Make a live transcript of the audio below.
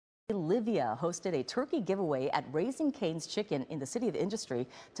Livia hosted a turkey giveaway at Raising Cane's Chicken in the City of Industry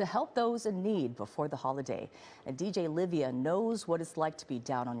to help those in need before the holiday. And DJ Livia knows what it's like to be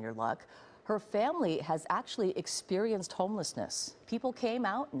down on your luck. Her family has actually experienced homelessness. People came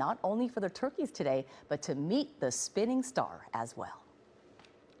out not only for their turkeys today, but to meet the spinning star as well.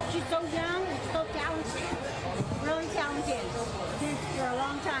 She's so young and so talented, really talented, for a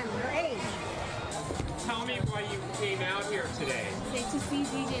long time, her age. Tell me why you came out here today. To see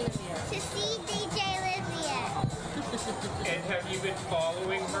DJ Livia. To see DJ Livia. And have you been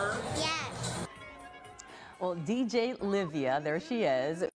following her? Yes. Well, DJ Livia, there she is.